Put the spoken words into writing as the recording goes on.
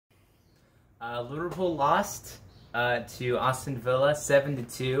Liverpool lost to Aston Villa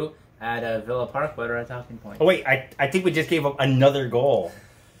 7-2 at Villa Park. What are our talking points? Oh wait, I think we just gave up another goal.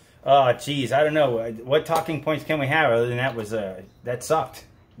 Oh geez, I don't know what talking points can we have other than that sucked.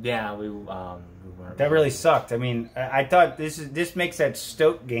 Yeah, we weren't. That really sucked. I mean, I thought this makes that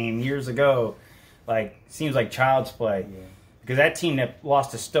Stoke game years ago seems like child's play. Yeah. Because that team that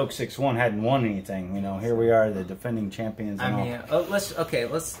lost to Stoke 6-1 hadn't won anything. You know, here we are, the defending champions. And let's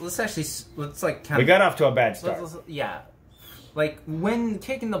we got off to a bad start. Yeah, like when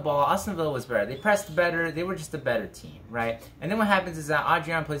kicking the ball, Aston Villa was better. They pressed better. They were just a better team, right? And then what happens is that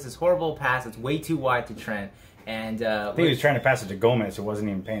Adrian plays this horrible pass. It's way too wide to Trent. And I think he was trying to pass it to Gomez, who wasn't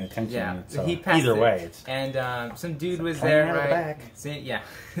even paying attention. Yeah, so he passed either way, it's some dude was there, right? Yeah,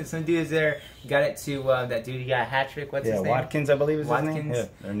 some dude was there. Got it to that dude. He got a hat trick. What's his name? Watkins, I believe is his name. Yeah,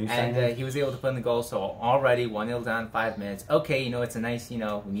 their new and he was able to put in the goal. So already 1-0 down in 5 minutes. Okay, it's a nice. We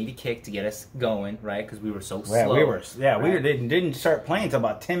need a kick to get us going, right? Because we were so slow. We didn't start playing until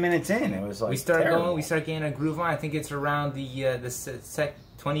about 10 minutes in. It was like we started terrible. going. We started getting a groove on. I think it's around the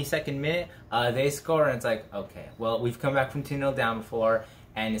 22nd minute, they score, and it's like, okay, well, we've come back from 2-0 down before,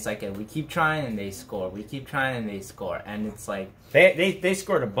 and it's like, we keep trying, and they score. We keep trying, and they score. And it's like... They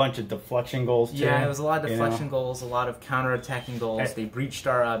scored a bunch of deflection goals, too. Yeah, it was a lot of deflection goals, a lot of counter-attacking goals. They breached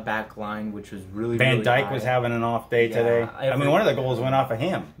our back line, which was really, Van Dijk high. was having an off day today. I mean, one of the goals went off of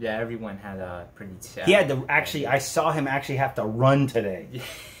him. Yeah, everyone had a pretty... He had to I saw him actually have to run today.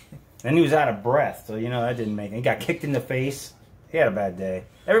 Then he was out of breath, so, that didn't make it. He got kicked in the face. He had a bad day.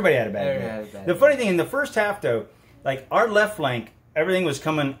 Everybody had a bad day. The funny thing, in the first half, though, our left flank, everything was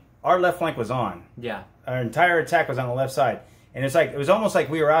coming. Our left flank was on. Yeah. Our entire attack was on the left side. And it was almost like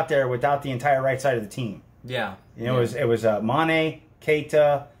we were out there without the entire right side of the team. Yeah. It was Mane,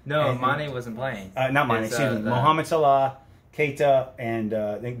 Keita. No, Mane wasn't playing. Not Mane, excuse me. Mohamed Salah, Keita, and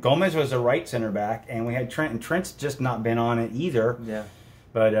then Gomez was the right center back. And we had Trent. And Trent's just not been on it either. Yeah.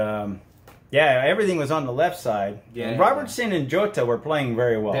 But... yeah, everything was on the left side. Yeah, and Robertson and Jota were playing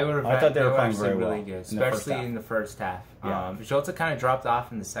very well. I thought they were playing very well. Really good, especially in the first half. Yeah. Jota kind of dropped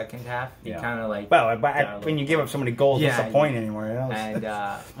off in the second half. He kind of like... Well, when you give up so many goals, what's the point anymore? And,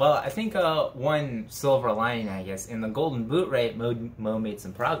 well, I think one silver lining, I guess, in the Golden Boot rate, Mo made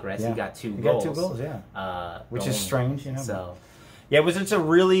some progress. Yeah. He got 2 goals. He got 2 goals, yeah. Which is strange, So... Yeah, it's a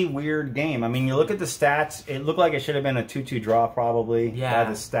really weird game. I mean, you look at the stats, it looked like it should have been a 2-2 draw probably by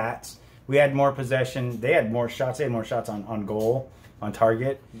the stats. We had more possession. They had more shots. They had more shots on goal, on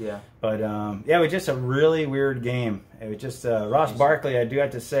target. Yeah. But, it was just a really weird game. It was just Ross Barkley, I do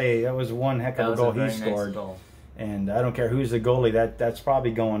have to say, that was one heck of a goal he scored. Nice goal. And I don't care who's the goalie. That's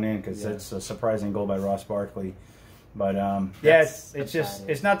probably going in because it's a surprising goal by Ross Barkley. But,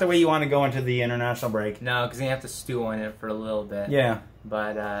 it's not the way you want to go into the international break. No, because you have to stew on it for a little bit. Yeah.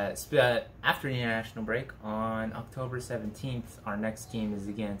 But after the international break, on October 17th, our next game is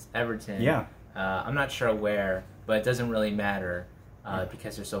against Everton. Yeah. I'm not sure where, but it doesn't really matter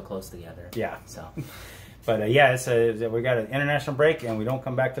because they're so close together. Yeah. So. But, we got an international break, and we don't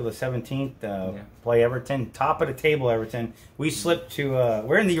come back till the 17th. Play Everton. Top of the table, Everton. We slipped to...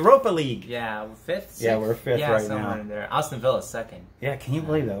 we're in the Europa League. Yeah, we're 5th? 6th? Yeah, we're 5th right now. In there. Aston Villa's 2nd. Yeah, can you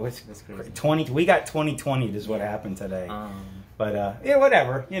believe that? It's crazy. We got 2020 is what happened today. But,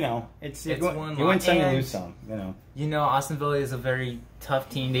 whatever. It's you win some, you lose some. Aston Villa is a very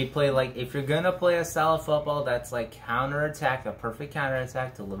tough team. They play if you're going to play a style of football that's like counterattack, a perfect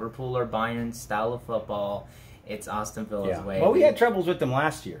counterattack to Liverpool or Bayern's style of football, it's Aston Villa's way. Well, we had troubles with them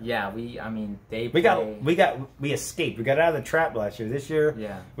last year. Yeah, we escaped. We got out of the trap last year. This year,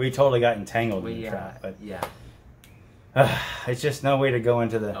 we totally got entangled in the trap. But it's just no way to go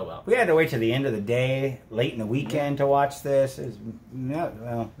into the... Oh, well. We had to wait till the end of the day, late in the weekend to watch this.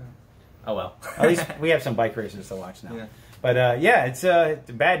 Oh, well. At least we have some bike races to watch now. Yeah. But, it's a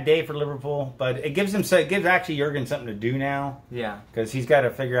bad day for Liverpool. But it gives actually Jurgen something to do now. Yeah. Because he's got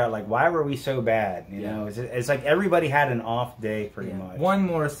to figure out, why were we so bad? You know, it's like everybody had an off day pretty much. One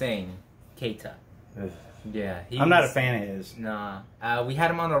more thing. Keita. Yeah. I'm not a fan of his. Nah. We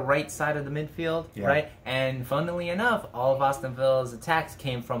had him on the right side of the midfield, right? And funnily enough, all of Aston Villa's attacks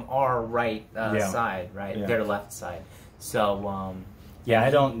came from our right side, right? Yeah. Their left side. So,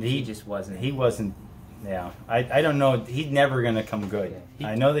 he just wasn't. He wasn't. Yeah, I don't know. He's never going to come good.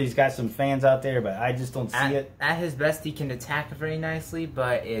 I know that he's got some fans out there, but I just don't see it. At his best, he can attack very nicely,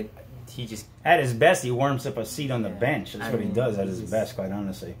 but he just... At his best, he warms up a seat on the bench. That's what he does at his best, quite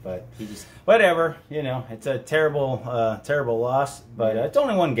honestly. But whatever, it's a terrible loss, but it's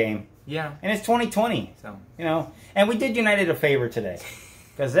only one game. Yeah. And it's 2020, and we did United a favor today.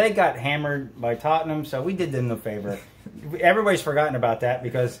 Because they got hammered by Tottenham, so we did them a favor. Everybody's forgotten about that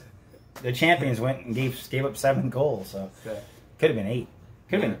because the champions went and gave up 7 goals. So could have been 8.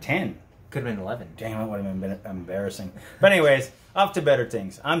 Could have been 10. Could have been 11. Damn, it would have been embarrassing. But anyways, off to better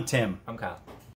things. I'm Tim. I'm Kyle.